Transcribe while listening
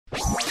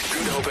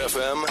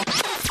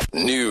FM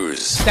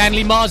News.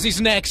 Stanley Mars is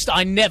next.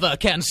 I never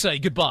can say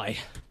goodbye.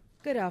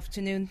 Good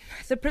afternoon.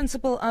 The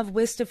Principal of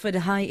Westerford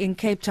High in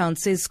Cape Town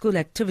says school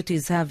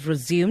activities have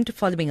resumed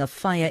following a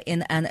fire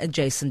in an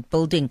adjacent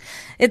building.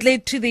 It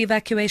led to the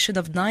evacuation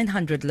of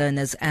 900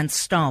 learners and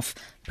staff.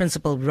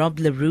 Principal Rob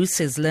LaRue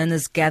says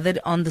learners gathered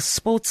on the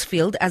sports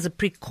field as a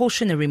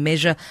precautionary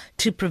measure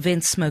to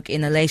prevent smoke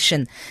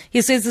inhalation.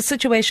 He says the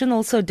situation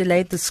also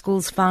delayed the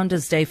school's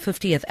Founders' Day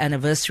 50th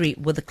anniversary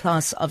with a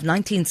class of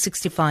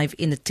 1965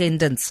 in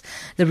attendance.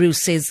 LaRue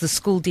says the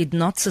school did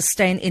not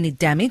sustain any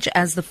damage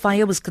as the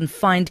fire was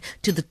confined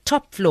to the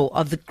top floor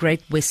of the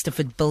Great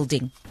Westerford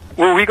building.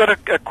 Well, we got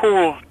a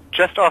call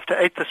just after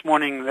 8 this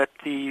morning that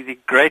the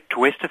Great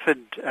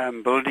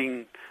Westerford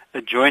building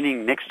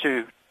adjoining next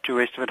to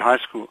Westerford High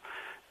School,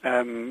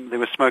 there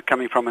was smoke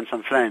coming from and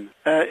some flame.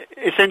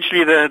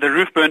 Essentially, the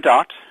roof burnt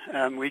out.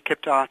 We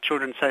kept our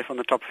children safe on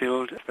the top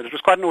field, but it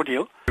was quite an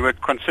ordeal. We were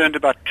concerned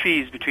about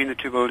trees between the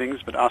two buildings,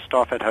 but our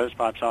staff had hose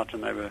pipes out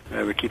and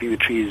they were keeping the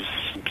trees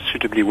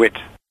suitably wet.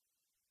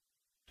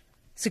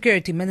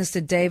 Security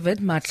Minister David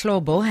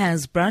Matlobo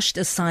has brushed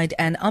aside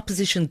an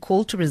opposition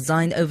call to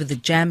resign over the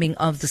jamming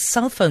of the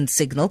cell phone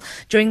signal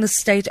during the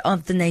State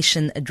of the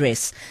Nation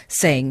address,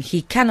 saying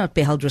he cannot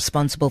be held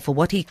responsible for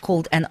what he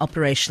called an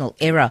operational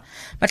error.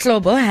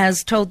 Matlobo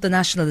has told the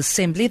National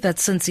Assembly that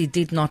since he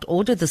did not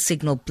order the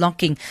signal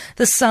blocking,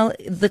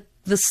 the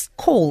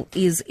call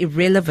is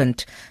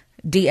irrelevant.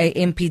 DA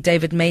MP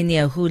David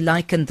Mania, who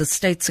likened the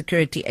state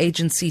security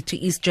agency to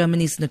East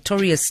Germany's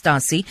notorious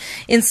Stasi,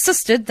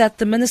 insisted that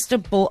the minister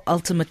bore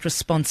ultimate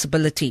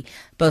responsibility.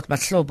 Both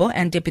Matlobo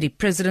and Deputy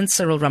President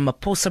Cyril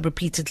Ramaphosa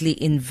repeatedly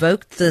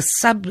invoked the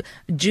sub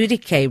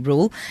judice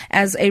rule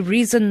as a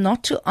reason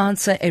not to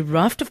answer a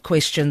raft of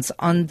questions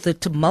on the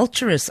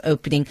tumultuous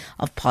opening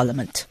of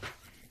Parliament.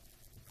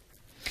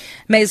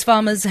 Maize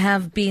farmers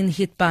have been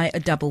hit by a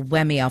double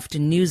whammy after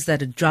news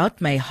that a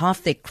drought may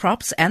halve their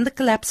crops and the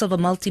collapse of a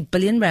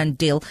multi-billion rand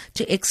deal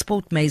to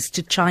export maize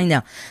to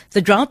China.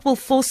 The drought will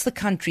force the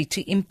country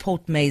to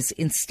import maize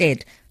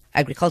instead.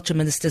 Agriculture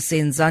Minister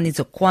Senzani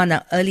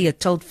Zokwana earlier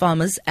told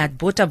farmers at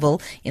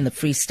Bothaville in the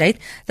Free State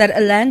that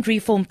a land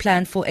reform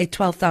plan for a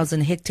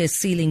 12,000 hectare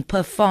ceiling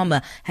per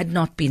farmer had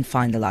not been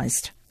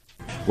finalized.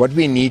 What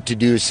we need to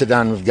do is sit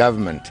down with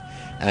government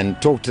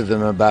and talk to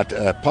them about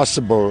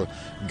possible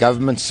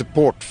government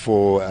support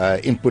for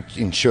input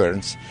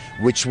insurance,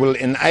 which will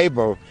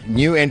enable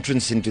new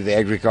entrants into the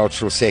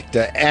agricultural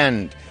sector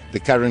and the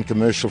current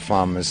commercial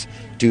farmers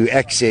to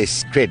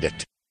access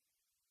credit.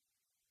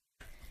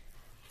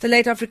 The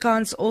late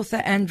Afrikaans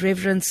author and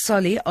Reverend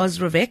Solly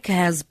Osrovec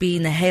has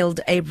been hailed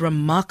a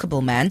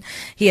remarkable man.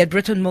 He had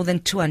written more than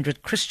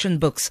 200 Christian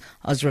books.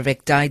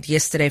 Osrovec died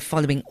yesterday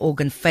following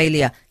organ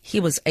failure. He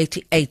was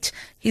 88.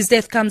 His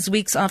death comes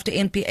weeks after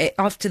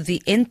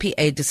the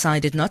NPA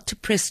decided not to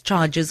press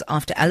charges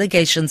after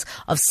allegations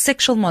of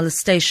sexual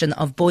molestation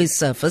of boys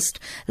surfaced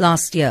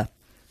last year.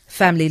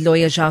 Family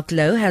lawyer Jacques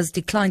Lowe has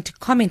declined to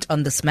comment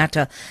on this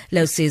matter.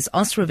 Lowe says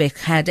Osrovec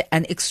had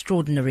an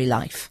extraordinary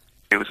life.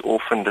 He was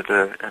orphaned at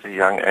a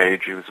young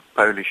age. He was a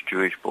Polish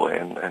Jewish boy,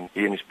 and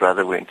he and his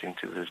brother went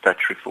into this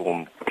Dutch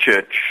Reformed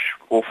church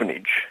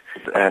orphanage,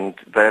 and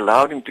they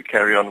allowed him to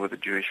carry on with the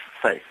Jewish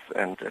faith.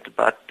 And at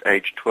about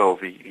age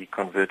 12, he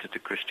converted to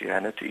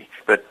Christianity,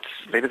 but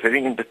led a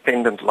very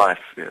independent life.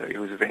 He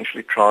was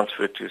eventually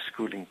transferred to a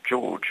school in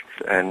George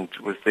and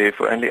was there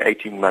for only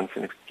 18 months,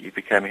 and he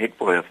became head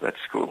boy of that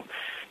school.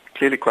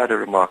 Clearly quite a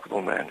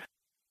remarkable man.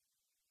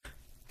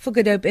 For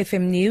Good Hope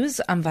FM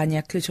News, I'm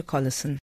Vanya Kluter-Collison.